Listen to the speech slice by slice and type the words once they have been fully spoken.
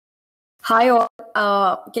Hi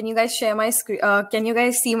all. Can you guys share my screen? Can you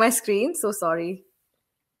guys see my screen? So sorry.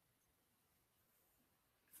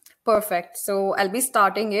 Perfect. So I'll be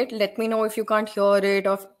starting it. Let me know if you can't hear it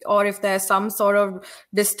or if there's some sort of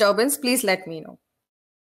disturbance. Please let me know.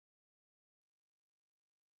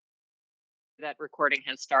 That recording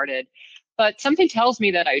has started, but something tells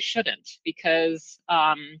me that I shouldn't because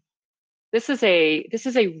this is a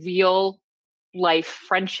real life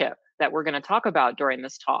friendship that we're going to talk about during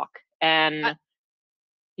this talk. And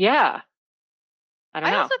yeah, I don't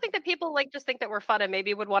I know. also think that people just think that we're fun and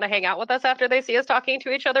maybe would want to hang out with us after they see us talking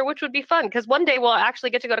to each other, which would be fun because one day we'll actually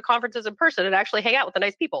get to go to conferences in person and actually hang out with the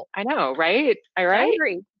nice people. I know, right? All I right.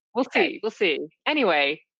 agree. We'll Okay. see. We'll see.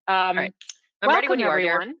 Anyway, All right. I'm ready when you are,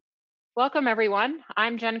 dear. Welcome, everyone.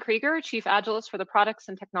 I'm Jen Krieger, Chief Agilist for the Products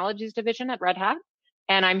and Technologies Division at Red Hat.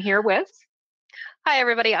 And I'm here with... Hi,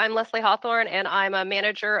 everybody. I'm Leslie Hawthorn, and I'm a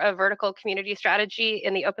manager of vertical community strategy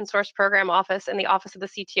in the open source program office in the office of the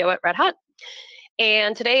CTO at Red Hat.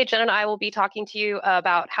 And today, Jen and I will be talking to you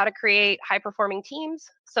about how to create high-performing teams,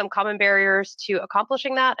 some common barriers to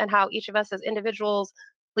accomplishing that, and how each of us as individuals,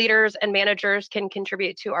 leaders, and managers can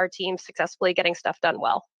contribute to our team successfully getting stuff done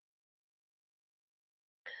well.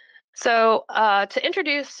 So to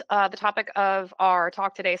introduce the topic of our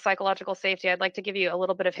talk today, psychological safety, I'd like to give you a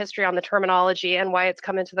little bit of history on the terminology and why it's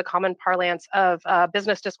come into the common parlance of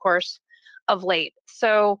business discourse of late.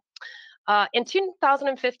 So in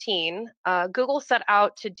 2015, Google set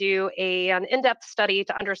out to do an in-depth study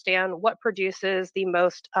to understand what produces the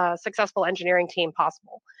most successful engineering team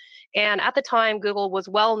possible. And at the time, Google was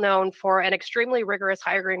well known for an extremely rigorous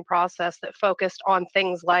hiring process that focused on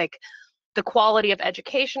things like the quality of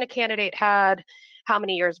education a candidate had, how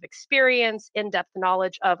many years of experience, in-depth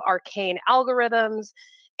knowledge of arcane algorithms,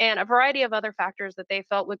 and a variety of other factors that they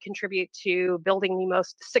felt would contribute to building the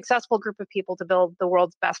most successful group of people to build the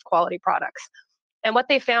world's best quality products. And what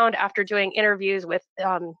they found after doing interviews with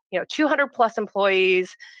 200 plus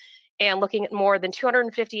employees and looking at more than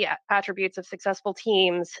 250 attributes of successful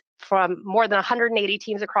teams from more than 180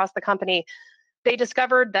 teams across the company, they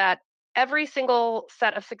discovered that every single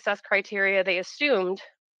set of success criteria they assumed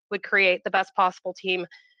would create the best possible team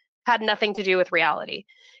had nothing to do with reality.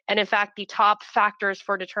 And in fact, the top factors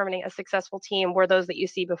for determining a successful team were those that you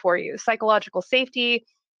see before you: psychological safety,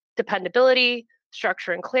 dependability,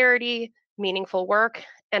 structure and clarity, meaningful work,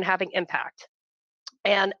 and having impact.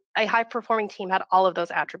 And a high-performing team had all of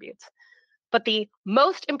those attributes. But the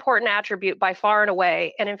most important attribute by far and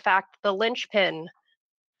away, and in fact, the linchpin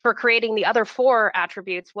for creating the other four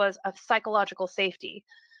attributes, was of psychological safety.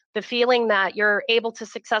 The feeling that you're able to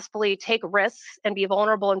successfully take risks and be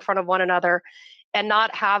vulnerable in front of one another and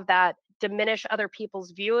not have that diminish other people's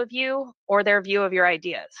view of you or their view of your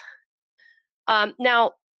ideas.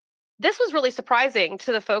 Now, this was really surprising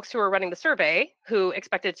to the folks who were running the survey, who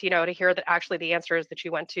expected to hear that actually the answer is that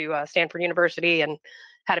you went to Stanford University and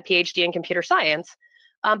had a PhD in computer science.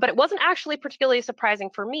 But it wasn't actually particularly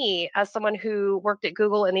surprising for me as someone who worked at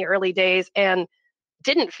Google in the early days and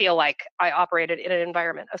didn't feel like I operated in an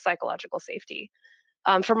environment of psychological safety.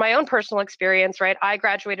 From my own personal experience, right, I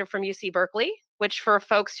graduated from UC Berkeley, which for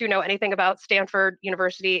folks who know anything about Stanford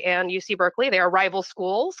University and UC Berkeley, they are rival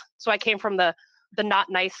schools. So I came from the not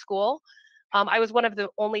nice school. I was one of the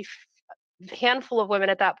only handful of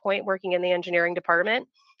women at that point working in the engineering department.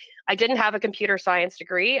 I didn't have a computer science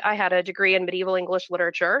degree. I had a degree in medieval English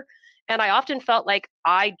literature. And I often felt like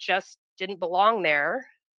I just didn't belong there.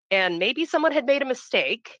 And maybe someone had made a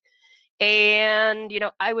mistake. And,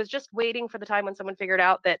 I was just waiting for the time when someone figured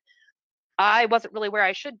out that I wasn't really where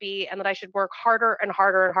I should be and that I should work harder and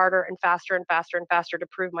harder and harder and faster and faster and faster to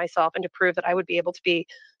prove myself and to prove that I would be able to be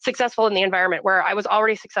successful in the environment where I was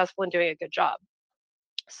already successful in doing a good job.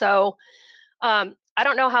 So I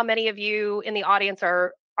don't know how many of you in the audience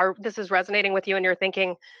are this is resonating with you and you're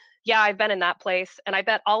thinking, yeah, I've been in that place. And I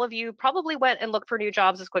bet all of you probably went and looked for new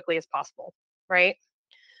jobs as quickly as possible, right?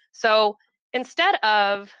 So instead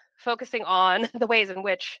of focusing on the ways in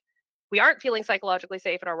which we aren't feeling psychologically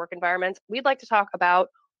safe in our work environments, we'd like to talk about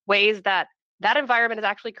ways that that environment is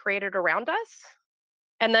actually created around us,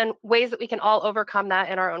 and then ways that we can all overcome that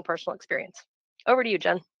in our own personal experience. Over to you,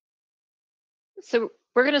 Jen. So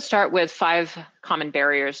we're going to start with 5 common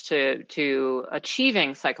barriers to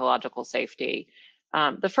achieving psychological safety.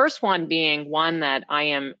 The first one being one that I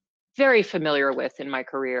am very familiar with in my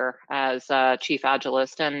career as a chief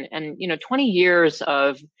agilist, and 20 years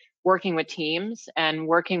of working with teams and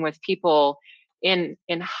working with people in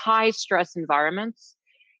high stress environments.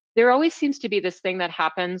 There always seems to be this thing that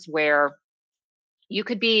happens where you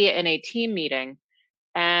could be in a team meeting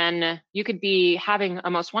and you could be having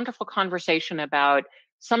a most wonderful conversation about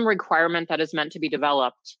some requirement that is meant to be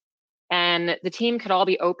developed. And the team could all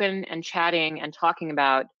be open and chatting and talking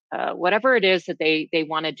about whatever it is that they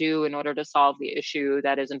want to do in order to solve the issue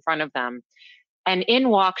that is in front of them. And in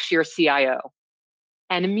walks your CIO.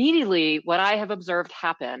 And immediately what I have observed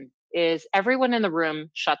happen is everyone in the room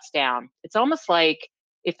shuts down. It's almost like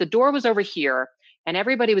if the door was over here and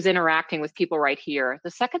everybody was interacting with people right here,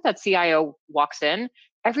 the second that CIO walks in,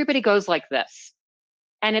 everybody goes like this.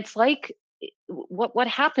 And it's like what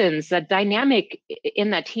happens, that dynamic in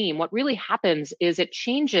that team, what really happens is it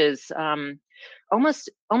changes almost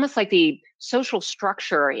like the social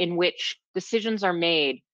structure in which decisions are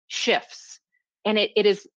made shifts. And it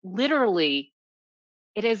has literally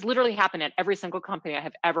happened at every single company I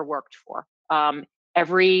have ever worked for.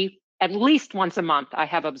 At least once a month, I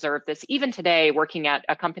have observed this. Even today, working at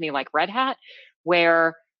a company like Red Hat,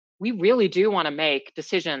 where we really do want to make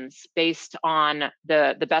decisions based on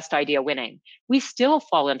the best idea winning, we still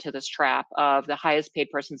fall into this trap of the highest paid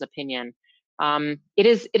person's opinion. It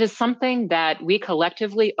is something that we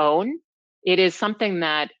collectively own. It is something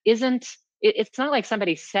that it's not like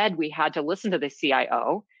somebody said we had to listen to the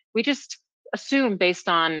CIO. We just assume based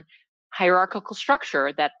on hierarchical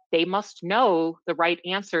structure that they must know the right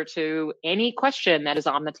answer to any question that is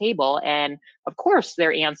on the table. And of course,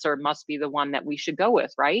 their answer must be the one that we should go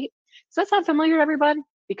with, right? Does that sound familiar to everybody?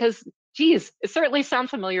 Because, geez, it certainly sounds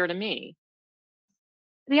familiar to me.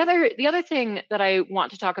 The other thing that I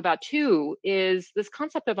want to talk about too is this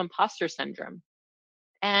concept of imposter syndrome.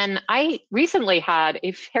 And I recently had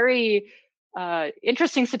a very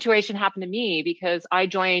interesting situation happened to me because I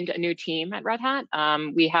joined a new team at Red Hat.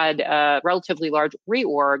 We had a relatively large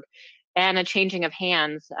reorg and a changing of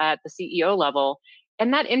hands at the CEO level,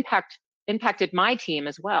 and that impacted my team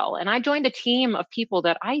as well. And I joined a team of people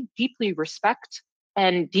that I deeply respect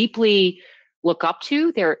and deeply look up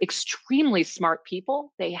to. They're extremely smart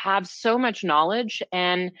people. They have so much knowledge,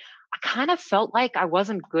 and I kind of felt like I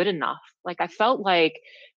wasn't good enough. Like I felt like,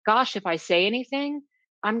 gosh, if I say anything,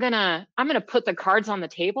 I'm gonna put the cards on the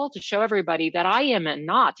table to show everybody that I am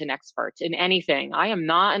not an expert in anything. I am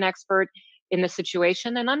not an expert in the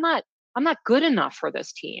situation, and I'm not good enough for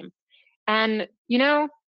this team. And the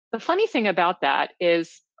funny thing about that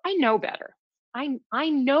is I know better. I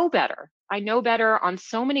know better. I know better on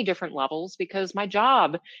so many different levels because my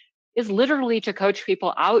job is literally to coach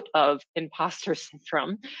people out of imposter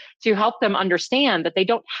syndrome, to help them understand that they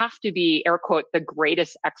don't have to be, air quote, the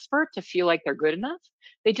greatest expert to feel like they're good enough.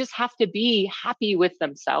 They just have to be happy with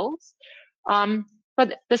themselves.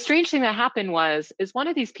 But the strange thing that happened is one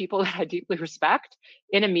of these people that I deeply respect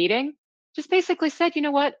in a meeting just basically said, you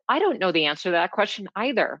know what? I don't know the answer to that question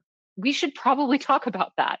either. We should probably talk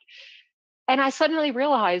about that. And I suddenly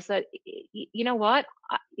realized that, you know what,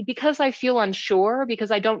 because I feel unsure,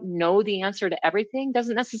 because I don't know the answer to everything,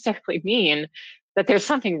 doesn't necessarily mean that there's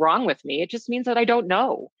something wrong with me. It just means that I don't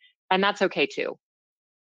know. And that's okay too.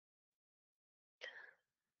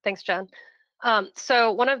 Thanks, Jen.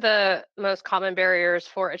 So one of the most common barriers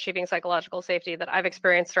for achieving psychological safety that I've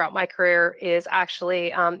experienced throughout my career is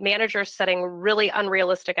actually managers setting really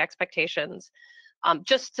unrealistic expectations,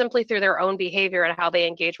 just simply through their own behavior and how they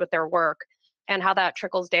engage with their work, and how that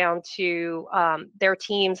trickles down to their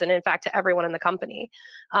teams and, in fact, to everyone in the company.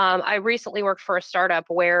 I recently worked for a startup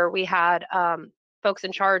where we had folks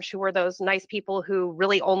in charge who were those nice people who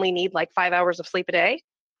really only need like 5 hours of sleep a day,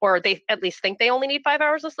 or they at least think they only need 5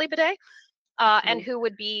 hours of sleep a day, and who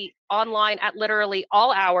would be online at literally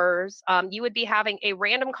all hours. You would be having a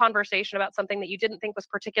random conversation about something that you didn't think was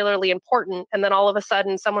particularly important, and then all of a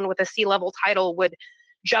sudden someone with a C-level title would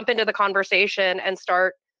jump into the conversation and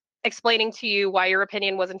start explaining to you why your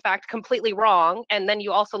opinion was in fact completely wrong. And then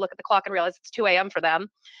you also look at the clock and realize it's 2 a.m. for them.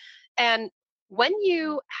 And when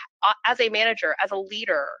you, as a manager, as a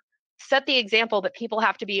leader, set the example that people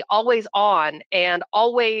have to be always on and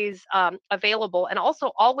always available, and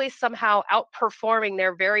also always somehow outperforming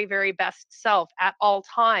their very, very best self at all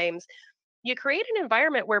times, you create an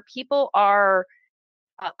environment where people are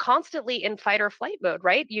constantly in fight or flight mode,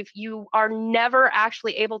 right? You are never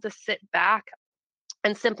actually able to sit back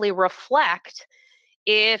and simply reflect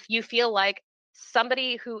if you feel like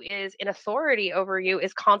somebody who is in authority over you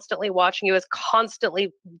is constantly watching you, is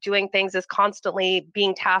constantly doing things, is constantly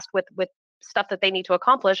being tasked with stuff that they need to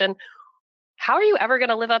accomplish. And how are you ever going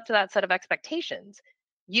to live up to that set of expectations?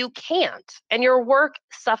 You can't. And your work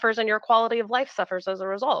suffers and your quality of life suffers as a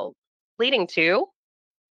result, leading to,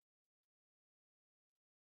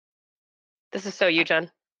 this is so you, Jen.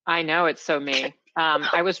 I know it's so me.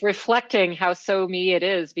 I was reflecting how so me it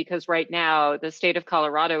is, because right now the state of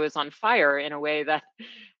Colorado is on fire in a way that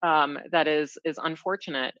that is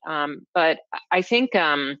unfortunate. But I think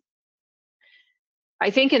in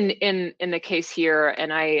the case here,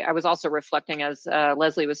 and I was also reflecting as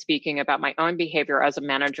Leslie was speaking about my own behavior as a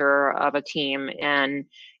manager of a team, and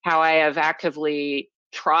how I have actively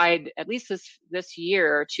tried, at least this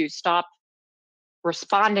year, to stop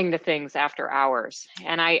responding to things after hours.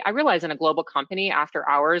 And I realize in a global company, after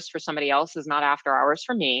hours for somebody else is not after hours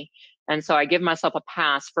for me. And so I give myself a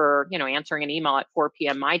pass for, answering an email at 4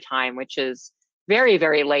 p.m. my time, which is very,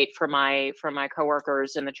 very late for my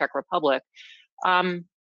coworkers in the Czech Republic.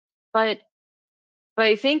 But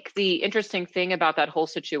I think the interesting thing about that whole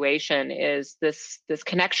situation is this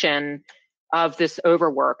connection of this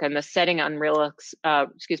overwork and the setting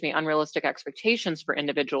unrealistic expectations for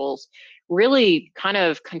individuals really kind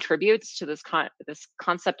of contributes to this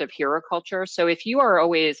concept of hero culture. So if you are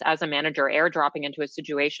always, as a manager, airdropping into a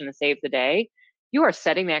situation to save the day, you are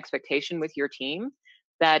setting the expectation with your team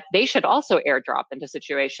that they should also airdrop into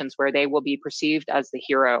situations where they will be perceived as the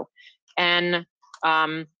hero. And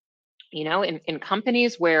in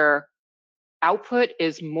companies where output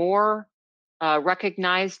is more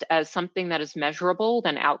recognized as something that is measurable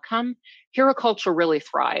than outcome, hero culture really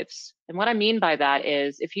thrives. And what I mean by that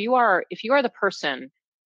is if you are the person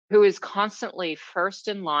who is constantly first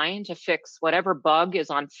in line to fix whatever bug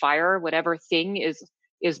is on fire, whatever thing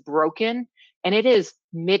is broken, and it is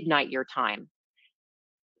midnight your time,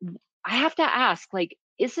 I have to ask,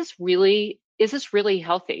 is this really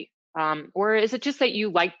healthy? Or is it just that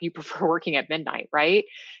you prefer working at midnight, right?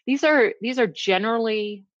 These are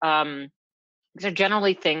generally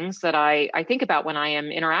things that I think about when I am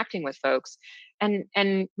interacting with folks.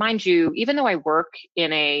 And mind you, even though I work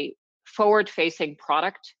in a forward-facing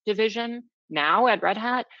product division now at Red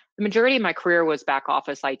Hat, the majority of my career was back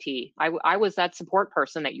office IT. I was that support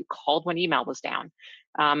person that you called when email was down.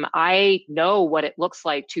 I know what it looks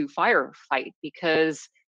like to firefight, because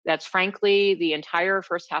that's frankly the entire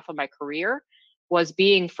first half of my career was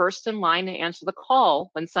being first in line to answer the call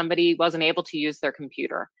when somebody wasn't able to use their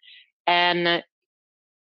computer. And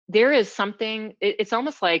there is something, it's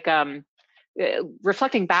almost like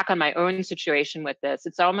reflecting back on my own situation with this,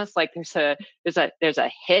 it's almost like there's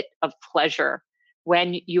a hit of pleasure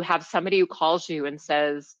when you have somebody who calls you and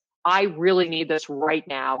says, I really need this right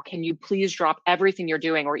now. Can you please drop everything you're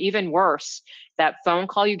doing? Or even worse, that phone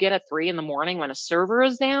call you get at 3 a.m. when a server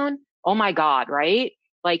is down. Oh my God, right?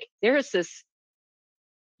 Like there's this,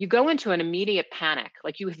 you go into an immediate panic.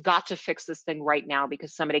 Like you have got to fix this thing right now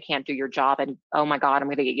because somebody can't do your job. And oh my God, I'm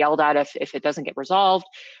going to get yelled at if it doesn't get resolved.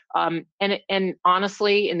 And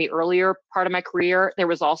honestly, in the earlier part of my career, there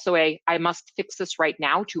was also I must fix this right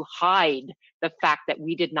now to hide the fact that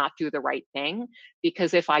we did not do the right thing.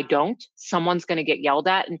 Because if I don't, someone's going to get yelled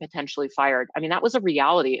at and potentially fired. I mean, that was a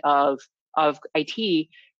reality of IT.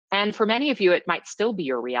 And for many of you, it might still be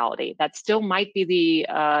your reality. That still might be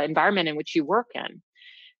the environment in which you work in.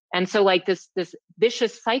 And so like this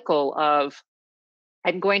vicious cycle of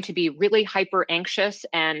I'm going to be really hyper anxious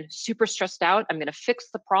and super stressed out. I'm going to fix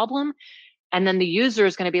the problem. And then the user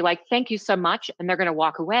is going to be like, thank you so much. And they're going to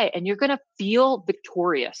walk away and you're going to feel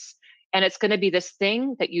victorious. And it's going to be this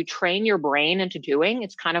thing that you train your brain into doing.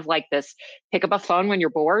 It's kind of like this pick up a phone when you're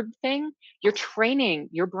bored thing. You're training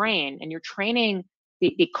your brain and you're training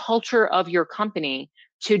the culture of your company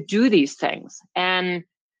to do these things. And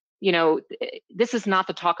this is not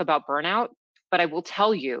the talk about burnout, but I will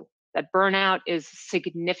tell you that burnout is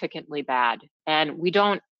significantly bad. And we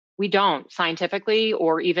don't scientifically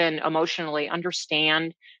or even emotionally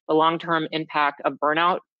understand the long-term impact of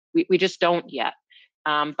burnout. We just don't yet.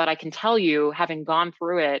 But I can tell you, having gone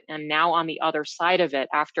through it and now on the other side of it,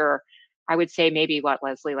 after I would say maybe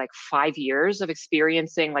Leslie, like 5 years of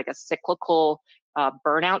experiencing like a cyclical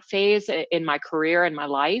burnout phase in my career and my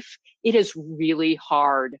life, it is really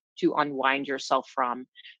hard to unwind yourself from.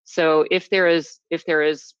 So if there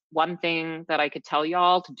is one thing that I could tell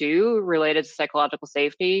y'all to do related to psychological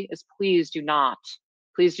safety is please do not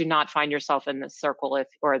find yourself in this circle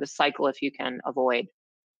or the cycle if you can avoid.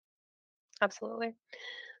 Absolutely.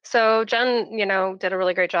 So Jen, did a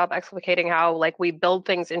really great job explicating how we build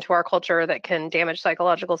things into our culture that can damage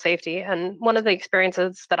psychological safety. And one of the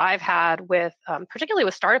experiences that I've had with, particularly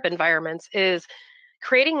with startup environments, is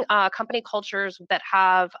creating company cultures that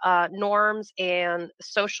have norms and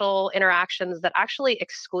social interactions that actually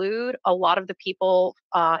exclude a lot of the people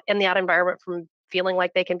in that environment from feeling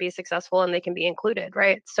like they can be successful and they can be included,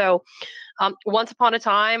 right? So once upon a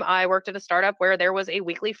time, I worked at a startup where there was a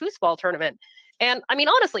weekly foosball tournament. And I mean,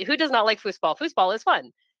 honestly, who does not like foosball? Foosball is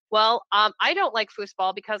fun. Well, I don't like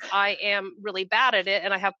foosball because I am really bad at it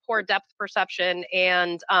and I have poor depth perception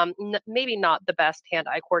and maybe not the best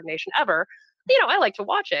hand-eye coordination ever. I like to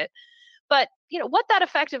watch it. But, what that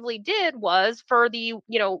effectively did was for the,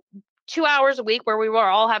 2 hours a week where we were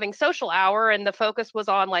all having social hour and the focus was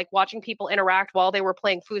on like watching people interact while they were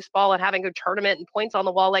playing foosball and having a tournament and points on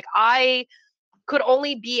the wall. Like I could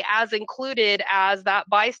only be as included as that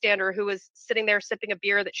bystander who was sitting there sipping a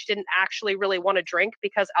beer that she didn't actually really want to drink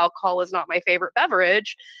because alcohol is not my favorite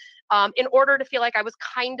beverage, in order to feel like I was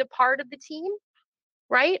kind of part of the team,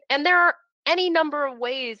 right? And there are any number of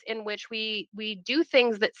ways in which we do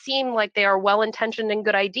things that seem like they are well-intentioned and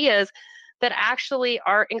good ideas that actually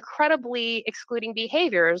are incredibly excluding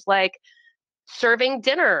behaviors, like serving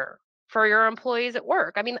dinner for your employees at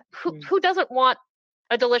work. I mean, who doesn't want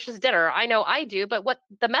a delicious dinner? I know I do, but what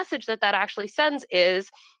the message that actually sends is,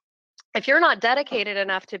 if you're not dedicated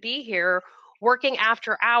enough to be here working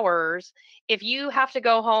after hours, if you have to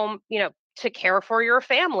go home, to care for your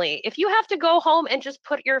family, if you have to go home and just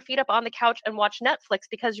put your feet up on the couch and watch Netflix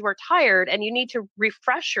because you are tired and you need to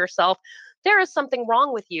refresh yourself, there is something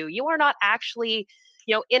wrong with you. You are not actually,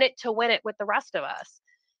 in it to win it with the rest of us.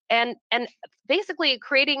 And basically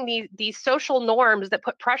creating these social norms that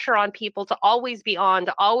put pressure on people to always be on,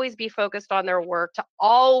 to always be focused on their work, to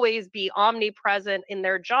always be omnipresent in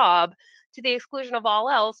their job to the exclusion of all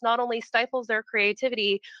else, not only stifles their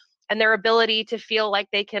creativity and their ability to feel like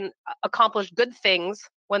they can accomplish good things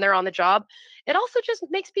when they're on the job, it also just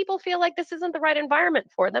makes people feel like this isn't the right environment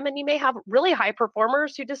for them. And you may have really high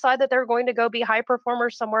performers who decide that they're going to go be high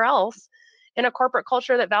performers somewhere else in a corporate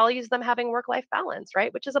culture that values them having work-life balance,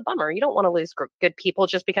 right? Which is a bummer. You don't want to lose good people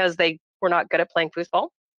just because they were not good at playing foosball.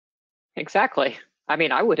 Exactly. I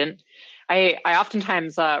mean, I wouldn't. I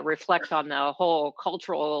oftentimes reflect on the whole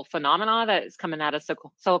cultural phenomena that is coming out of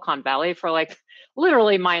Silicon Valley for like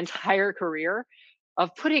literally my entire career,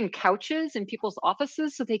 of putting couches in people's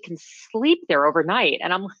offices so they can sleep there overnight.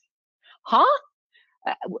 And I'm like, huh?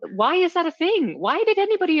 Why is that a thing? Why did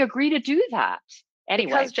anybody agree to do that?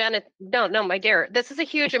 Anyway. Because Janet, no, my dear, this is a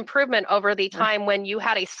huge improvement over the time when you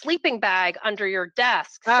had a sleeping bag under your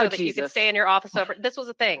desk so that you could stay in your office over. This was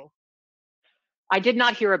a thing. I did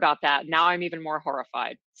not hear about that. Now I'm even more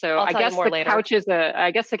horrified. So I guess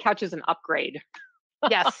the couch is an upgrade.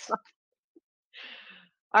 Yes.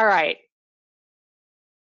 All right.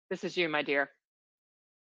 This is you, my dear.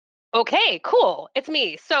 Okay, cool. It's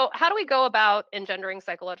me. So how do we go about engendering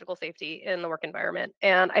psychological safety in the work environment?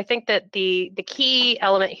 And I think that the key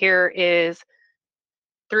element here is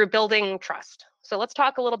through building trust. So let's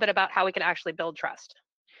talk a little bit about how we can actually build trust.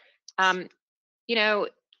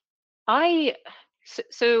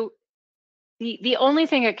 So the only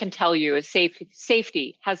thing I can tell you is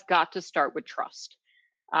safety has got to start with trust.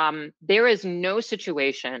 There is no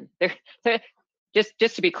situation there.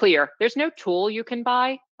 Just to be clear, there's no tool you can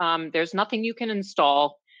buy. There's nothing you can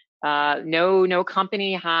install. No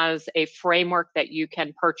company has a framework that you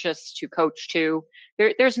can purchase to coach to.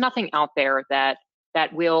 There's nothing out there that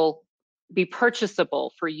will be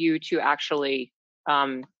purchasable for you to actually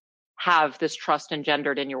have this trust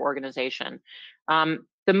engendered in your organization.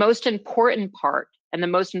 The most important part and the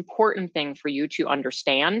most important thing for you to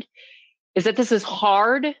understand is that this is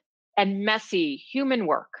hard and messy human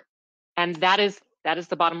work. And that is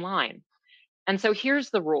the bottom line. And so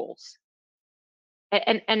here's the rules.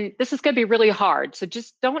 And this is going to be really hard. So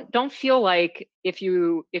just don't feel like if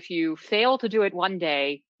you fail to do it one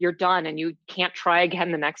day, you're done and you can't try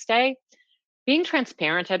again the next day. Being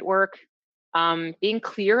transparent at work, being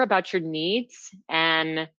clear about your needs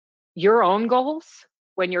and your own goals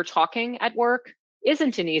when you're talking at work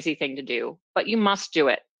isn't an easy thing to do, but you must do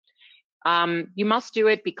it. You must do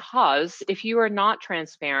it because if you are not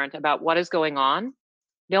transparent about what is going on,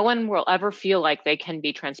 no one will ever feel like they can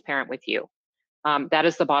be transparent with you. That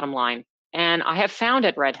is the bottom line. And I have found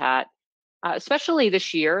at Red Hat, especially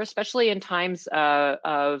this year, especially in times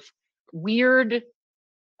of weird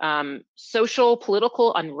social,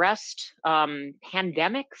 political unrest,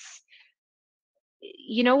 pandemics,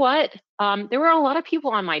 you know what? There were a lot of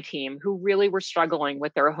people on my team who really were struggling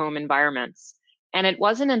with their home environments. And it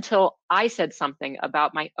wasn't until I said something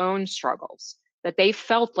about my own struggles that they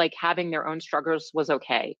felt like having their own struggles was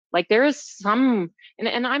okay. Like there is some,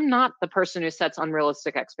 and I'm not the person who sets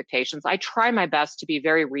unrealistic expectations. I try my best to be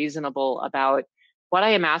very reasonable about what I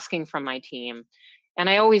am asking from my team. And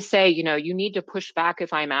I always say, you need to push back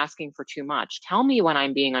if I'm asking for too much. Tell me when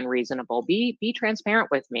I'm being unreasonable. Be transparent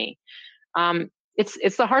with me.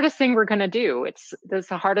 It's the hardest thing we're going to do. It's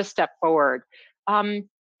the hardest step forward.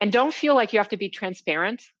 And don't feel like you have to be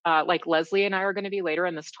transparent, like Leslie and I are going to be later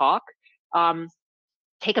in this talk.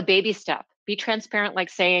 take a baby step. Be transparent, like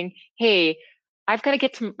saying, hey, I've got to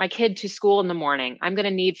get my kid to school in the morning. I'm going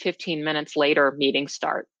to need 15 minutes later meeting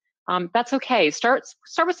start. That's okay. Start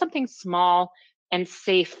with something small and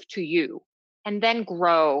safe to you, and then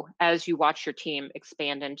grow as you watch your team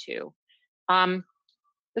expand into. The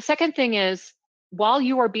second thing is, while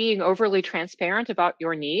you are being overly transparent about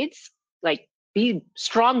your needs, like be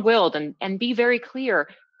strong-willed and be very clear,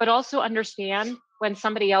 but also understand when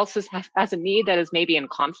somebody else has a need that is maybe in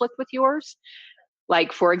conflict with yours.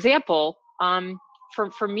 Like, for example,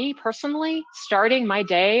 for me personally, starting my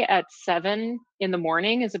day at 7 in the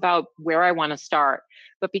morning is about where I want to start.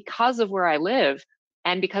 But because of where I live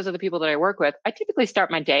and because of the people that I work with, I typically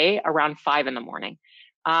start my day around 5 in the morning.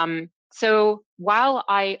 So while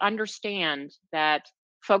I understand that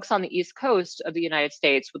folks on the East Coast of the United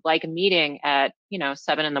States would like a meeting at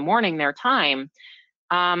 7 in the morning their time,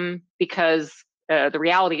 because the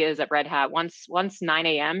reality is at Red Hat, once 9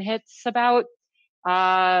 a.m. hits about,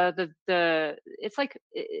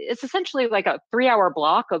 it's essentially like a 3-hour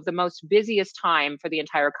block of the most busiest time for the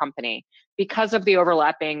entire company because of the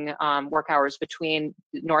overlapping work hours between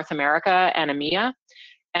North America and EMEA,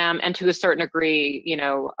 and to a certain degree,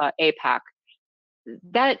 APAC.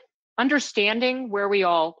 That understanding where we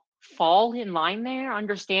all fall in line there,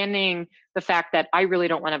 understanding the fact that I really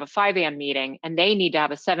don't want to have a 5 a.m. meeting and they need to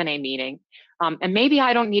have a 7 a.m. meeting. And maybe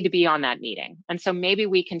I don't need to be on that meeting. And so maybe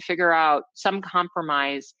we can figure out some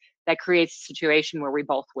compromise that creates a situation where we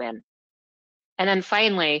both win. And then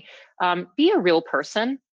finally, be a real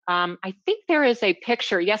person. I think there is a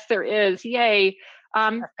picture. Yes, there is. Yay.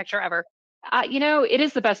 Best picture ever. It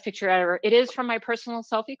is the best picture ever. It is from my personal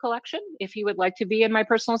selfie collection. If you would like to be in my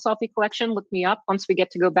personal selfie collection, look me up once we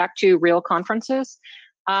get to go back to real conferences.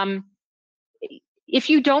 If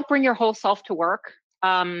you don't bring your whole self to work,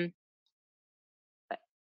 I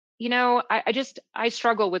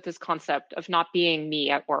struggle with this concept of not being me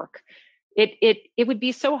at work. It would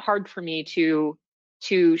be so hard for me to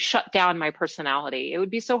shut down my personality. It would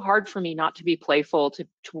be so hard for me not to be playful, to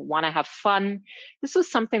want to have fun. This was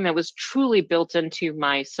something that was truly built into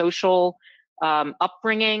my social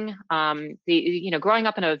upbringing. Growing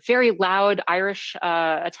up in a very loud Irish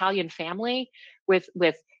Italian family with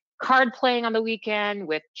card playing on the weekend,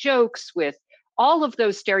 with jokes, with all of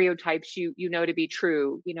those stereotypes you know to be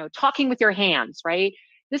true, talking with your hands, right?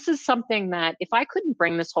 This is something that if I couldn't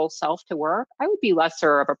bring this whole self to work, I would be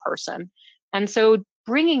lesser of a person. And so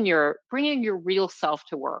bringing your real self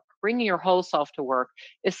to work, bringing your whole self to work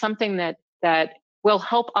is something that will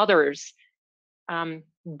help others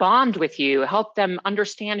bond with you, help them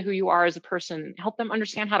understand who you are as a person, help them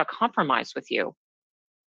understand how to compromise with you.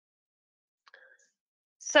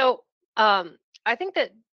 So I think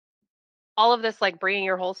that all of this, like bringing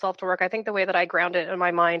your whole self to work, I think the way that I ground it in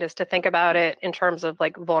my mind is to think about it in terms of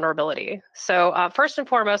like vulnerability. So first and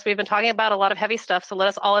foremost, we've been talking about a lot of heavy stuff. So let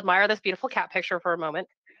us all admire this beautiful cat picture for a moment.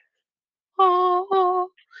 Oh.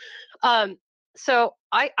 So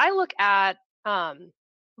I look at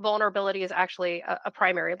vulnerability as actually a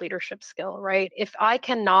primary leadership skill, right? If I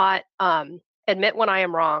cannot admit when I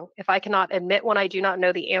am wrong, if I cannot admit when I do not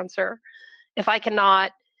know the answer, if I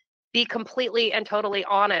cannot be completely and totally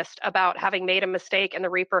honest about having made a mistake and the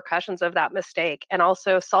repercussions of that mistake, and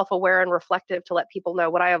also self-aware and reflective to let people know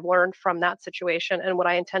what I have learned from that situation and what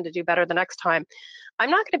I intend to do better the next time, I'm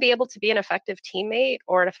not going to be able to be an effective teammate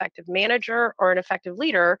or an effective manager or an effective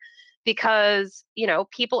leader, because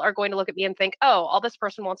people are going to look at me and think, oh, all this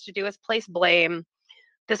person wants to do is place blame.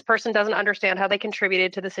 This person doesn't understand how they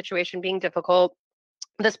contributed to the situation being difficult.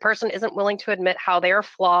 This person isn't willing to admit how they are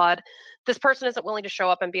flawed. This person isn't willing to show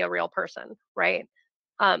up and be a real person, right?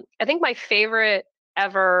 I think my favorite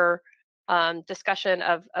ever discussion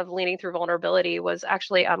of leaning through vulnerability was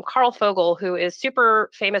actually Carl Fogel, who is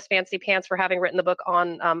super famous fancy pants for having written the book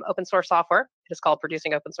on open source software. It is called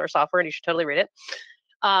Producing Open Source Software, and you should totally read it.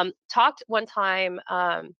 Talked one time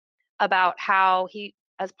about how he,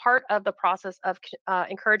 as part of the process of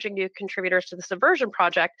encouraging new contributors to the Subversion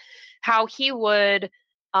project, how he would,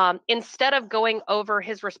 instead of going over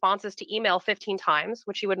his responses to email 15 times,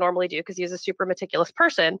 which he would normally do because he's a super meticulous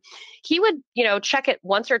person, he would, check it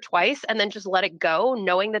once or twice and then just let it go,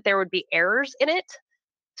 knowing that there would be errors in it,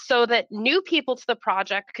 so that new people to the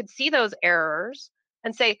project could see those errors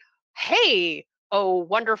and say, hey, oh,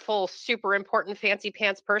 wonderful, super important fancy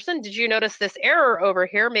pants person, did you notice this error over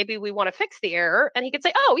here? Maybe we want to fix the error. And he could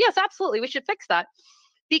say, oh, yes, absolutely, we should fix that.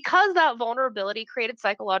 Because that vulnerability created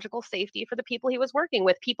psychological safety for the people he was working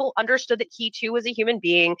with. People understood that he too was a human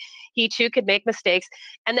being. He too could make mistakes,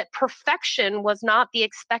 and that perfection was not the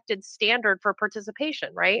expected standard for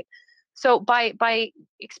participation, right? So by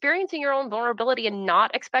experiencing your own vulnerability and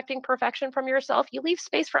not expecting perfection from yourself, you leave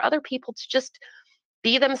space for other people to just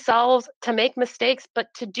be themselves, to make mistakes, but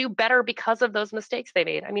to do better because of those mistakes they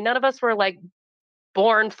made. I mean, none of us were like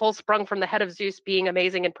born full sprung from the head of Zeus being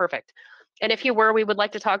amazing and perfect. And if you were, we would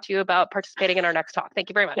like to talk to you about participating in our next talk. Thank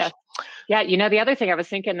you very much. Yes. Yeah, you know, the other thing I was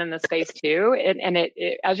thinking in this space too,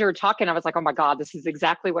 as you were talking, I was like, oh my God, this is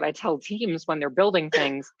exactly what I tell teams when they're building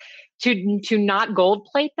things, to not gold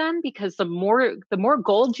plate them, because the more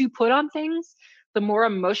gold you put on things, the more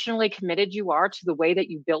emotionally committed you are to the way that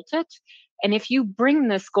you built it. And if you bring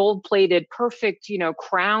this gold plated, perfect, you know,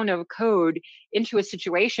 crown of code into a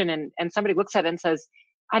situation and somebody looks at it and says,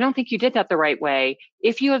 I don't think you did that the right way.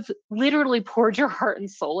 If you have literally poured your heart and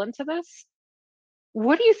soul into this,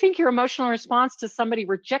 what do you think your emotional response to somebody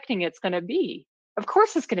rejecting it's going to be? Of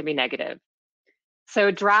course, it's going to be negative.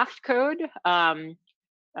 So draft code,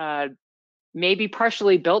 maybe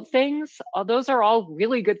partially built things, those are all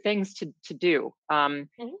really good things to do.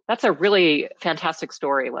 That's a really fantastic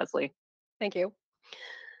story, Leslie. Thank you.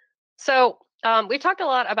 So we've talked a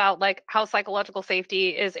lot about like how psychological safety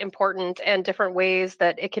is important and different ways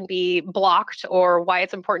that it can be blocked or why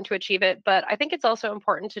it's important to achieve it. But I think it's also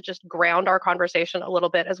important to just ground our conversation a little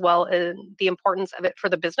bit as well in the importance of it for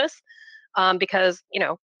the business. Because, you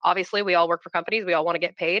know, obviously we all work for companies, we all want to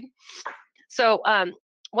get paid. So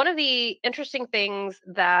one of the interesting things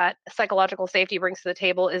that psychological safety brings to the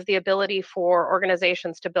table is the ability for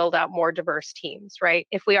organizations to build out more diverse teams, right?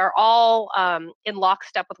 If we are all in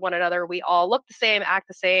lockstep with one another, we all look the same, act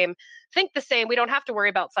the same, think the same, we don't have to worry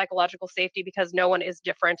about psychological safety because no one is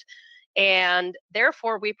different. And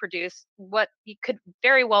therefore, we produce what could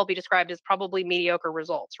very well be described as probably mediocre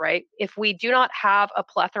results, right? If we do not have a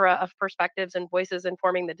plethora of perspectives and voices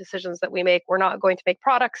informing the decisions that we make, we're not going to make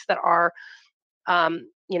products that are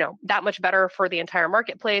you know, that much better for the entire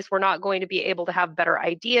marketplace. We're not going to be able to have better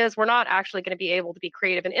ideas. We're not actually going to be able to be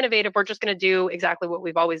creative and innovative. We're just going to do exactly what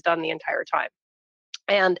we've always done the entire time.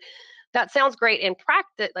 And that sounds great in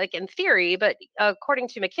practice, like in theory, but according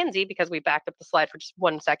to McKinsey, because we backed up the slide for just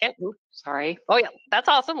 1 second. Oops, sorry. Oh yeah, that's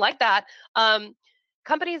awesome, like that.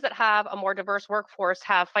 Companies that have a more diverse workforce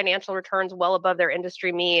have financial returns well above their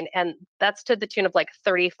industry mean, and that's to the tune of like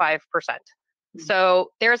 35%.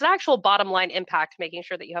 So there's an actual bottom line impact, making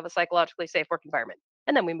sure that you have a psychologically safe work environment.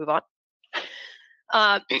 And then we move on.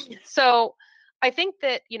 So I think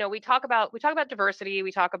that, you know, we talk about diversity,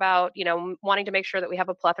 we talk about, you know, wanting to make sure that we have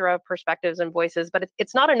a plethora of perspectives and voices, but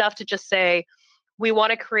it's not enough to just say we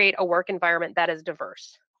want to create a work environment that is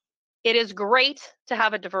diverse. It is great to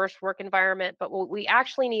have a diverse work environment, but what we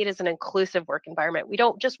actually need is an inclusive work environment. We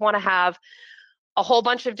don't just want to have a whole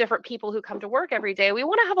bunch of different people who come to work every day. We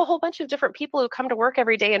want to have a whole bunch of different people who come to work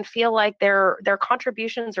every day and feel like their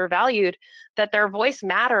contributions are valued, that their voice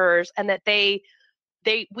matters, and that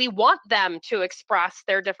we want them to express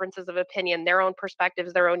their differences of opinion, their own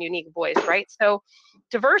perspectives, their own unique voice, right? So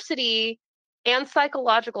diversity and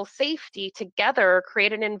psychological safety together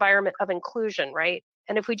create an environment of inclusion, right?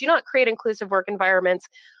 And if we do not create inclusive work environments,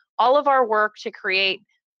 all of our work to create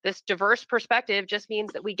this diverse perspective just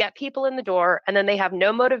means that we get people in the door and then they have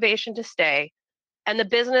no motivation to stay. And the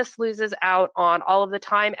business loses out on all of the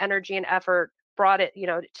time, energy, and effort brought it, you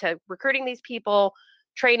know, to recruiting these people,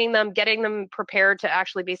 training them, getting them prepared to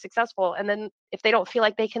actually be successful. And then if they don't feel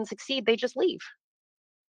like they can succeed, they just leave.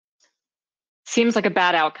 Seems like a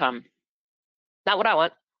bad outcome. Not what I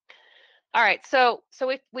want. All right, so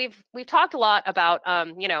we've talked a lot about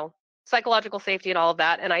you know, psychological safety and all of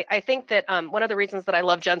that, and I think that one of the reasons that I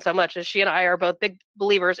love Jen so much is she and I are both big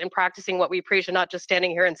believers in practicing what we preach and not just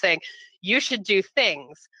standing here and saying you should do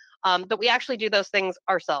things, but we actually do those things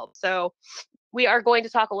ourselves. So we are going to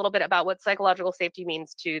talk a little bit about what psychological safety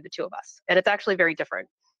means to the two of us, and it's actually very different.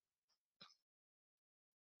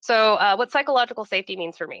 So what psychological safety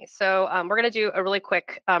means for me. So we're going to do a really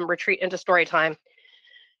quick retreat into story time.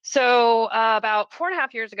 So about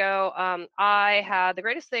 4.5 years ago, I had the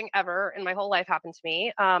greatest thing ever in my whole life happen to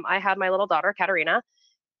me. I had my little daughter, Katerina,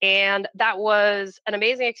 and that was an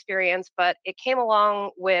amazing experience, but it came along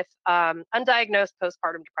with undiagnosed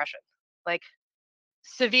postpartum depression, like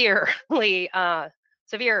severely,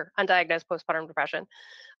 severe undiagnosed postpartum depression.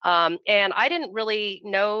 And I didn't really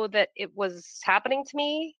know that it was happening to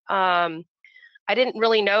me. I didn't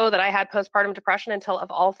really know that I had postpartum depression until,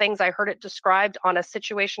 of all things, I heard it described on a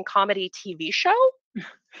situation comedy TV show,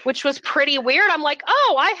 which was pretty weird. I'm like,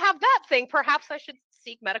 oh, I have that thing. Perhaps I should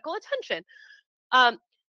seek medical attention.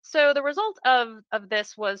 So the result of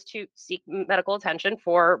this was to seek medical attention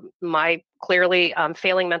for my clearly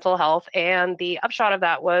failing mental health. And the upshot of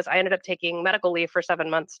that was I ended up taking medical leave for 7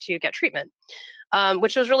 months to get treatment.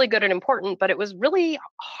 which was really good and important, but it was really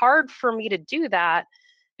hard for me to do that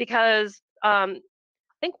because I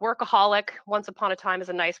think workaholic, once upon a time, is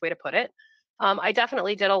a nice way to put it. I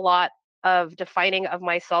definitely did a lot of defining of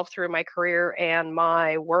myself through my career and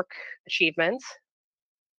my work achievements.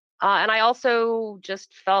 And I also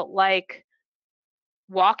just felt like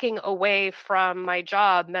walking away from my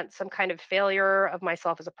job meant some kind of failure of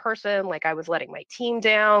myself as a person, like I was letting my team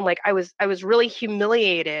down, like I was really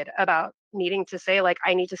humiliated about needing to say, like,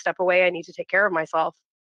 I need to step away, I need to take care of myself.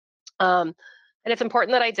 And it's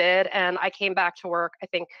important that I did, and I came back to work, I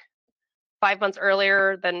think 5 months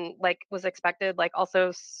earlier than like was expected. Like,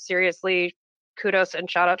 also seriously, kudos and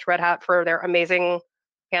shout out to Red Hat for their amazing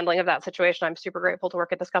handling of that situation. I'm super grateful to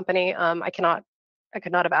work at this company. I could not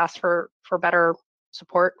have asked for better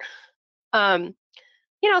support. So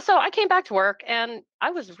I came back to work and I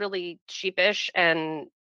was really sheepish, and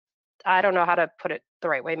I don't know how to put it the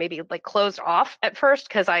right way, maybe like closed off at first,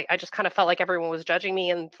 because I just kind of felt like everyone was judging me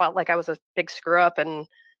and felt like I was a big screw up, and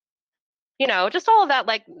just all of that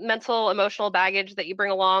like mental, emotional baggage that you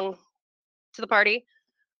bring along to the party.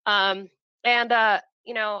 Um, and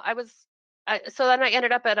so then I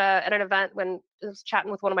ended up at an event when I was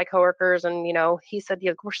chatting with one of my coworkers, and he said,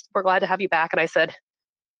 "Yeah, we're glad to have you back." And I said,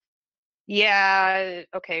 "Yeah,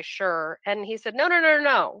 okay, sure." And he said, "No, no, no, no,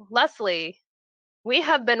 no, Leslie, we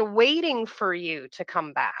have been waiting for you to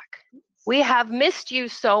come back. We have missed you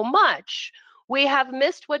so much. We have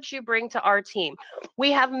missed what you bring to our team.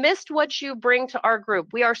 We have missed what you bring to our group.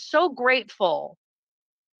 We are so grateful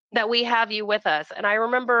that we have you with us." And I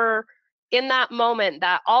remember in that moment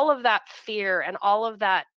that all of that fear and all of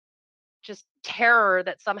that just terror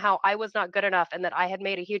that somehow I was not good enough and that I had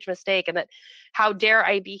made a huge mistake and that how dare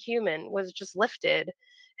I be human was just lifted.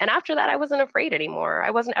 And after that, I wasn't afraid anymore.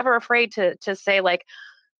 I wasn't ever afraid to say, like,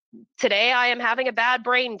 today I am having a bad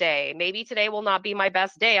brain day. Maybe today will not be my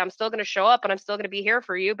best day. I'm still going to show up and I'm still going to be here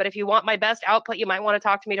for you. But if you want my best output, you might want to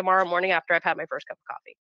talk to me tomorrow morning after I've had my first cup of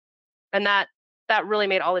coffee. And that really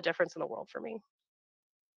made all the difference in the world for me.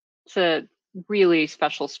 It's a really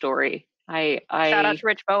special story. Shout out to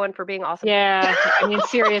Rich Bowen for being awesome. Yeah, I mean,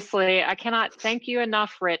 seriously, I cannot thank you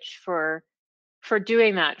enough, Rich, for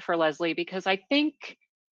doing that for Leslie, because I think,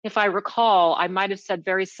 if I recall, I might have said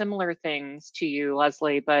very similar things to you,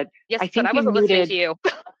 Leslie, but yes, I think but I wasn't listening to you.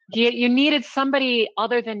 You needed somebody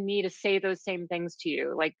other than me to say those same things to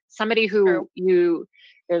you, like somebody who True.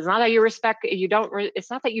 it's not that you respect,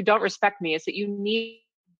 it's not that you don't respect me, it's that you needed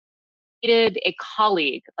a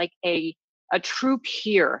colleague, like a true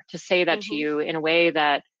peer, to say that to you in a way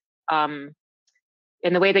that, in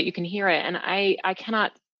the way that you can hear it. And I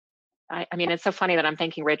cannot, I mean, it's so funny that I'm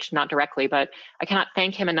thanking Rich, not directly, but I cannot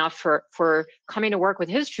thank him enough for coming to work with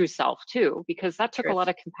his true self too, because that took a lot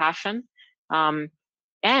of compassion.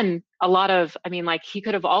 And a lot of, I mean, like, he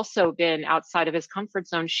could have also been outside of his comfort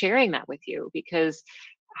zone sharing that with you, because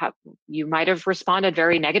you might have responded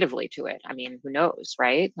very negatively to it. I mean, who knows,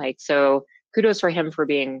 right? Like, so kudos for him for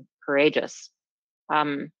being courageous.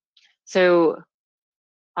 So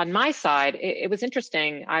on my side, it was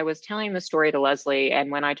interesting. I was telling the story to Leslie,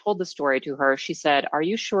 and when I told the story to her, she said, "Are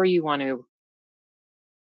you sure you want to?"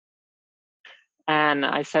 And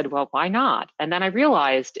I said, "Well, why not?" And then I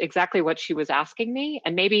realized exactly what she was asking me.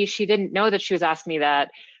 And maybe she didn't know that she was asking me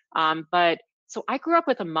that. But so I grew up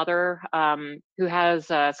with a mother who has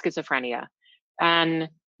schizophrenia. And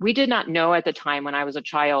we did not know at the time when I was a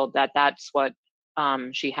child that that's what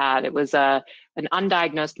she had. It was an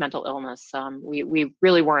undiagnosed mental illness. We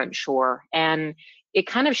really weren't sure. And it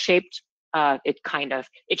kind of shaped,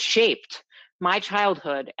 it shaped my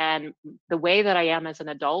childhood and the way that I am as an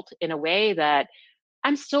adult, in a way that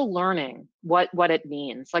I'm still learning what it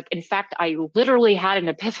means. Like, in fact, I literally had an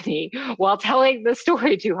epiphany while telling the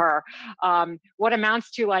story to her, what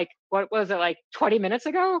amounts to, like, what was it, like 20 minutes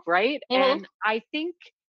ago, right? And I think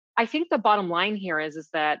the bottom line here is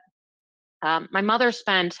that my mother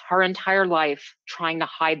spent her entire life trying to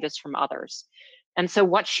hide this from others. And so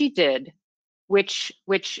what she did, which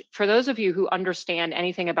for those of you who understand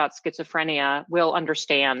anything about schizophrenia will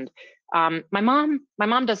understand, my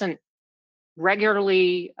mom doesn't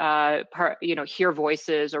regularly hear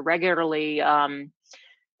voices or regularly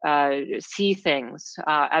see things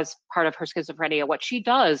as part of her schizophrenia. What she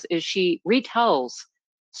does is she retells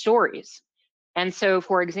stories. And so,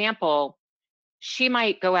 for example, she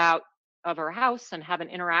might go out of her house and have an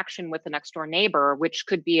interaction with the next door neighbor, which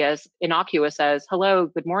could be as innocuous as, "Hello,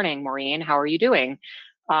 good morning, Maureen, how are you doing?"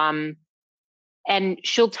 And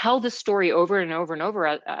she'll tell the story over and over and over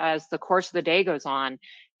as the course of the day goes on.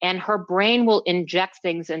 And her brain will inject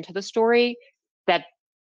things into the story that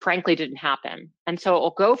frankly didn't happen. And so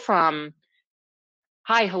it'll go from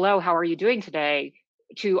hi, hello, how are you doing today,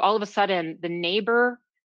 to all of a sudden the neighbor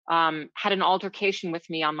had an altercation with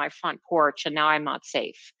me on my front porch and now I'm not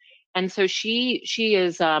safe. And so she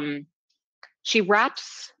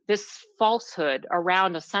wraps this falsehood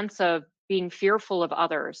around a sense of being fearful of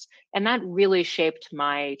others. And that really shaped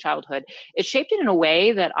my childhood. It shaped it in a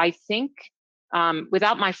way that I think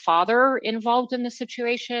without my father involved in the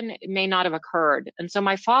situation, it may not have occurred. And so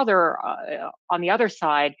my father, on the other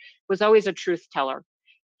side, was always a truth teller.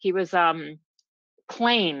 He was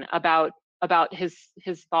plain about his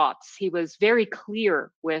thoughts. He was very clear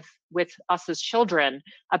with us as children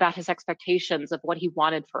about his expectations of what he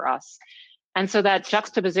wanted for us. And so that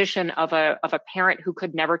juxtaposition of a parent who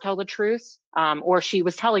could never tell the truth, or she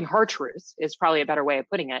was telling her truth, is probably a better way of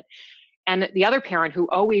putting it, and the other parent who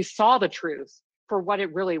always saw the truth for what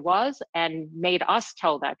it really was and made us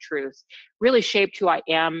tell that truth, really shaped who I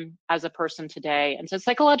am as a person today. And so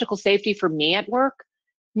psychological safety for me at work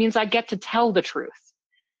means I get to tell the truth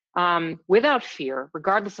without fear,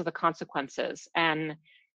 regardless of the consequences. And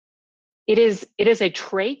it is a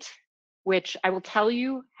trait which I will tell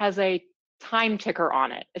you has a time ticker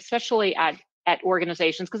on it, especially at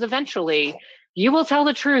organizations, because eventually you will tell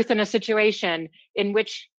the truth in a situation in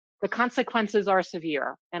which the consequences are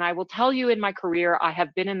severe. And I will tell you, in my career, I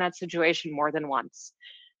have been in that situation more than once.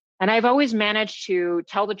 And I've always managed to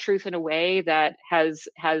tell the truth in a way that has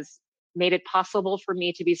made it possible for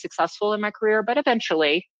me to be successful in my career. But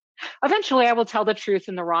eventually I will tell the truth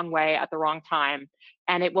in the wrong way at the wrong time,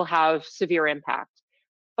 and it will have severe impact.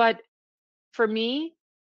 But for me,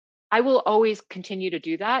 I will always continue to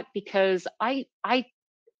do that because I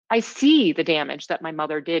see the damage that my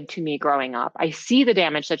mother did to me growing up. I see the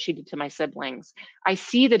damage that she did to my siblings. I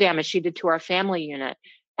see the damage she did to our family unit,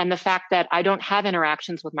 and the fact that I don't have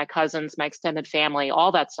interactions with my cousins, my extended family,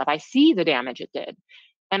 all that stuff. I see the damage it did.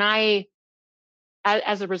 And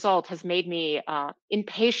as a result, has made me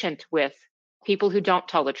impatient with people who don't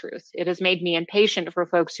tell the truth. It has made me impatient for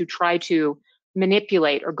folks who try to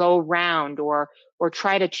manipulate or go around or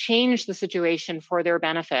try to change the situation for their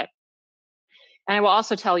benefit. And I will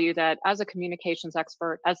also tell you that as a communications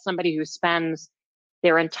expert, as somebody who spends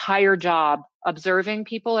their entire job observing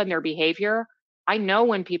people and their behavior, I know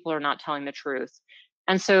when people are not telling the truth.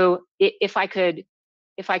 And so if I could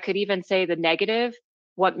even say the negative,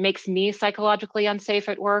 what makes me psychologically unsafe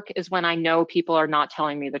at work is when I know people are not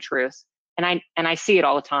telling me the truth. And I see it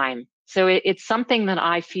all the time. So it's something that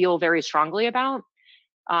I feel very strongly about,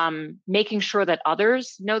 making sure that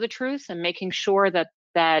others know the truth and making sure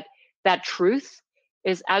that truth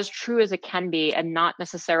is as true as it can be and not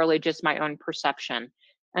necessarily just my own perception.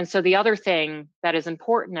 And so the other thing that is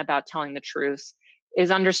important about telling the truth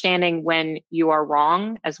is understanding when you are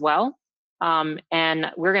wrong as well. And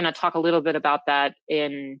we're going to talk a little bit about that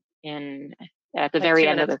in at the very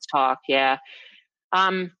end of this talk. Yeah.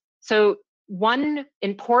 So one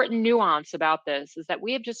important nuance about this is that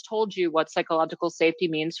we have just told you what psychological safety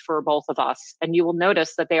means for both of us, and you will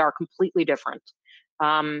notice that they are completely different.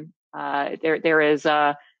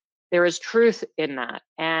 There is truth in that.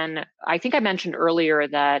 And I think I mentioned earlier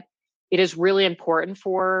that it is really important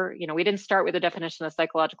for, we didn't start with a definition of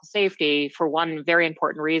psychological safety for one very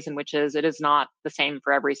important reason, which is it is not the same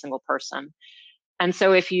for every single person. And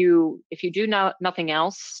so if you do nothing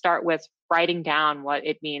else, start with writing down what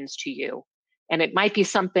it means to you. And it might be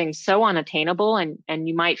something so unattainable, and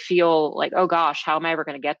you might feel like, oh gosh, how am I ever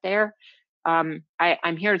going to get there? I'm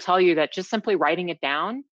here to tell you that just simply writing it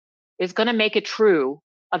down is going to make it true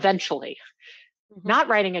eventually. Mm-hmm. Not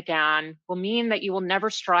writing it down will mean that you will never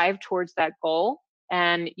strive towards that goal,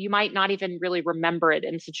 and you might not even really remember it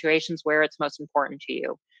in situations where it's most important to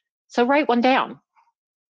you. So write one down.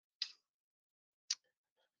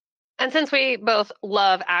 And since we both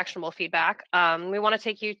love actionable feedback, we want to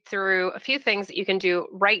take you through a few things that you can do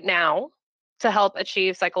right now to help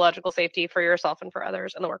achieve psychological safety for yourself and for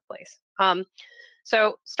others in the workplace.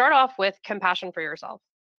 So start off with compassion for yourself,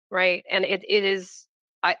 right? And it is,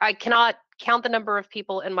 I cannot count the number of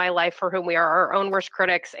people in my life for whom we are our own worst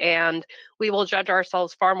critics, and we will judge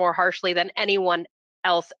ourselves far more harshly than anyone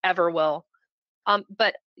else ever will.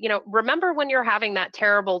 But remember when you're having that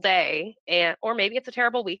terrible day, or maybe it's a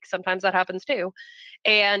terrible week, sometimes that happens too,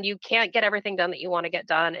 and you can't get everything done that you want to get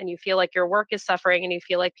done, and you feel like your work is suffering, and you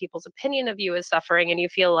feel like people's opinion of you is suffering, and you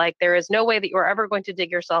feel like there is no way that you're ever going to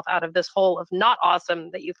dig yourself out of this hole of not awesome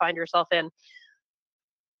that you find yourself in.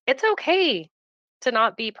 It's okay to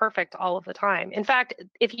not be perfect all of the time. In fact,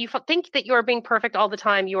 if you think that you're being perfect all the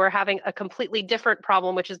time, you are having a completely different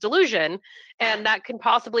problem, which is delusion. And that can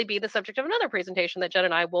possibly be the subject of another presentation that Jen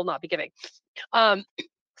and I will not be giving.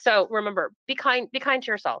 So remember, be kind to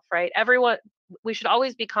yourself, right? Everyone, we should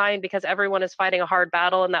always be kind because everyone is fighting a hard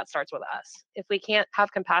battle, and that starts with us. If we can't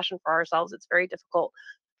have compassion for ourselves, it's very difficult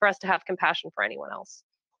for us to have compassion for anyone else.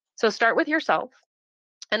 So start with yourself.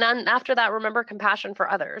 And then after that, remember compassion for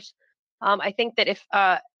others. I think that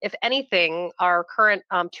if anything, our current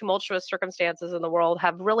tumultuous circumstances in the world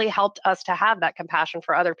have really helped us to have that compassion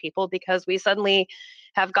for other people, because we suddenly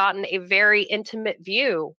have gotten a very intimate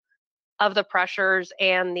view of the pressures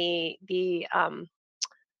and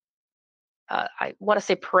I want to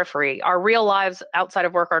say periphery. Our real lives outside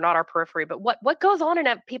of work are not our periphery, but what goes on in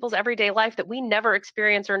people's everyday life that we never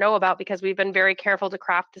experience or know about because we've been very careful to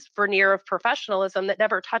craft this veneer of professionalism that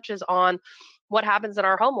never touches on what happens in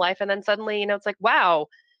our home life. And then suddenly, it's like, wow,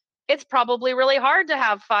 it's probably really hard to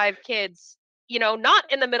have 5 kids,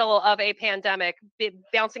 not in the middle of a pandemic,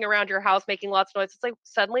 bouncing around your house, making lots of noise. It's like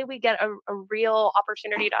suddenly we get a real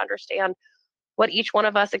opportunity to understand what each one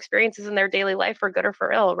of us experiences in their daily life, for good or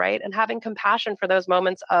for ill, right? And having compassion for those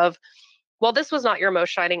moments of, well, this was not your most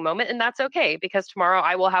shining moment, and that's okay, because tomorrow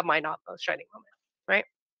I will have my not most shining moment,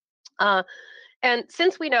 right? And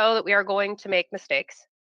since we know that we are going to make mistakes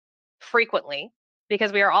frequently,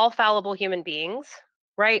 because we are all fallible human beings,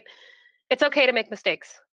 right? It's okay to make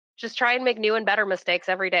mistakes. Just try and make new and better mistakes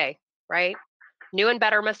every day, right? New and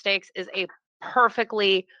better mistakes is a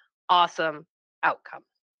perfectly awesome outcome.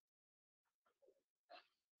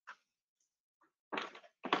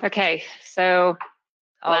 Okay, so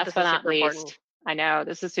last but not least, important. I know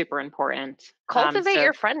this is super important. Cultivate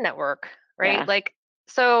your friend network, right? Yeah. Like,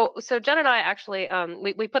 so Jen and I actually,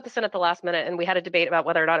 we put this in at the last minute, and we had a debate about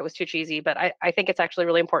whether or not it was too cheesy, but I think it's actually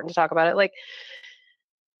really important to talk about it. Like,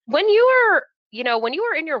 when you are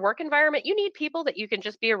in your work environment, you need people that you can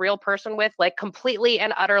just be a real person with, like completely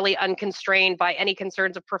and utterly unconstrained by any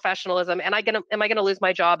concerns of professionalism. And am I gonna lose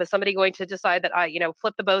my job? Is somebody going to decide that I,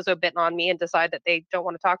 flip the bozo bit on me and decide that they don't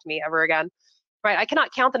want to talk to me ever again? Right? I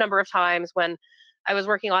cannot count the number of times when I was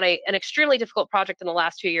working on an extremely difficult project in the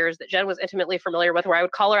last 2 years that Jen was intimately familiar with, where I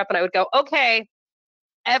would call her up and I would go, okay,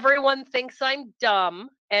 everyone thinks I'm dumb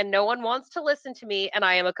and no one wants to listen to me and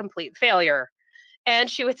I am a complete failure. And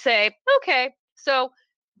she would say, okay, so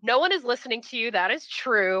no one is listening to you. That is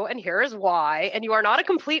true. And here is why. And you are not a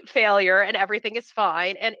complete failure and everything is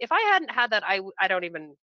fine. And if I hadn't had that, I don't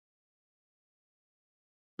even,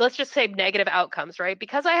 let's just say negative outcomes, right?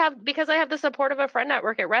 Because I have the support of a friend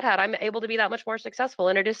network at Red Hat, I'm able to be that much more successful.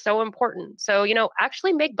 And it is so important. So,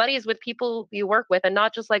 actually make buddies with people you work with, and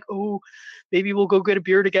not just like, oh, maybe we'll go get a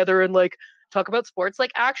beer together and like talk about sports,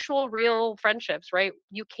 like actual real friendships, right?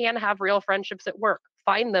 You can have real friendships at work.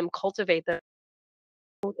 Find them, cultivate them.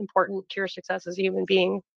 Important to your success as a human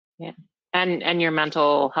being. Yeah. And your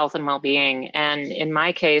mental health and well-being. And in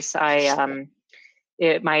my case, my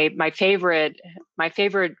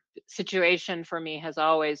favorite situation for me has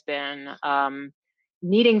always been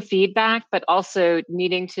needing feedback, but also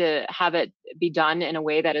needing to have it be done in a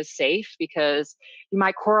way that is safe, because you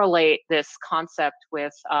might correlate this concept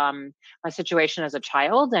with my situation as a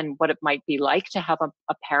child and what it might be like to have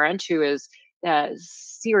a parent who is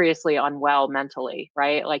seriously unwell mentally,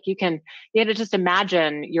 right? Like you have to just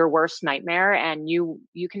imagine your worst nightmare, and you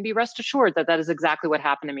can be rest assured that is exactly what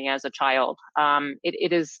happened to me as a child.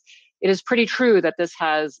 It is pretty true that this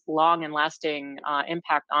has long and lasting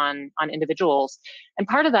impact on individuals. And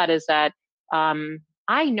part of that is that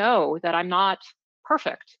I know that I'm not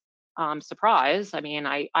perfect. Surprise. I mean,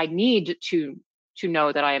 I need to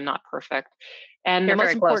know that I am not perfect. And You're the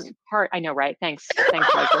most important part, I know, right? Thanks,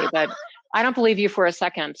 Leslie, but I don't believe you for a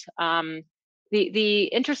second. The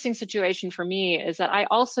interesting situation for me is that I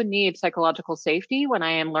also need psychological safety when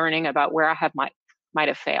I am learning about where I might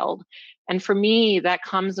have failed. And for me, that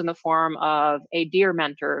comes in the form of a dear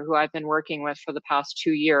mentor who I've been working with for the past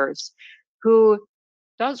 2 years, who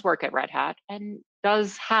does work at Red Hat and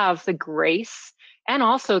does have the grace and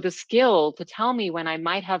also the skill to tell me when I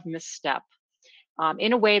might have misstep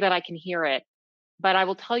in a way that I can hear it. But I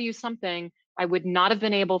will tell you something, I would not have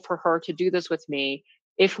been able for her to do this with me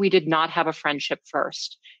if we did not have a friendship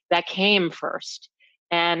first. That came first.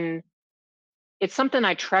 And it's something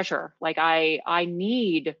I treasure. Like I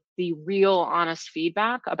need the real honest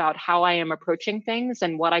feedback about how I am approaching things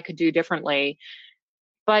and what I could do differently.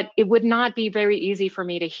 But it would not be very easy for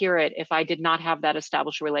me to hear it if I did not have that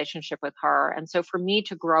established relationship with her. And so for me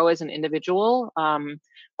to grow as an individual,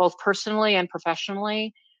 both personally and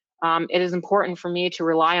professionally, it is important for me to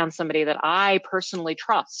rely on somebody that I personally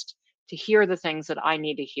trust to hear the things that I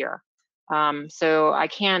need to hear. So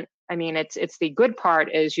it's the good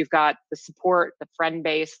part is you've got the support, the friend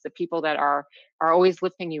base, the people that are always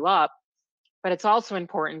lifting you up. but it's also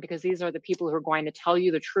important because these are the people who are going to tell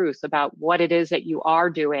you the truth about what it is that you are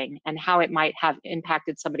doing and how it might have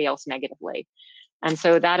impacted somebody else negatively. And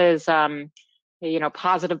so that is, you know,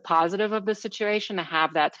 positive of the situation to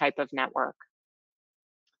have that type of network.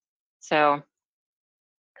 So.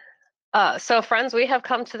 So friends, we have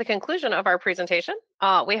come to the conclusion of our presentation.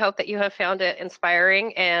 We hope that you have found it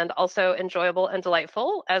inspiring and also enjoyable and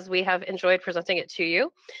delightful, as we have enjoyed presenting it to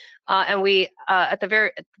you. And we, at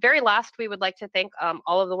the very last, we would like to thank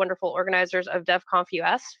all of the wonderful organizers of DevConf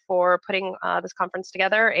US for putting this conference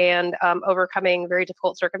together and overcoming very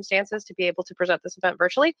difficult circumstances to be able to present this event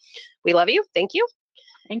virtually. We love you. Thank you.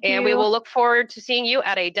 Thank you. And we will look forward to seeing you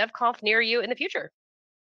at a DevConf near you in the future.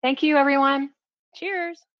 Thank you, everyone.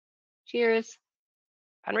 Cheers. Cheers.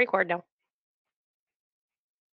 Unrecord now.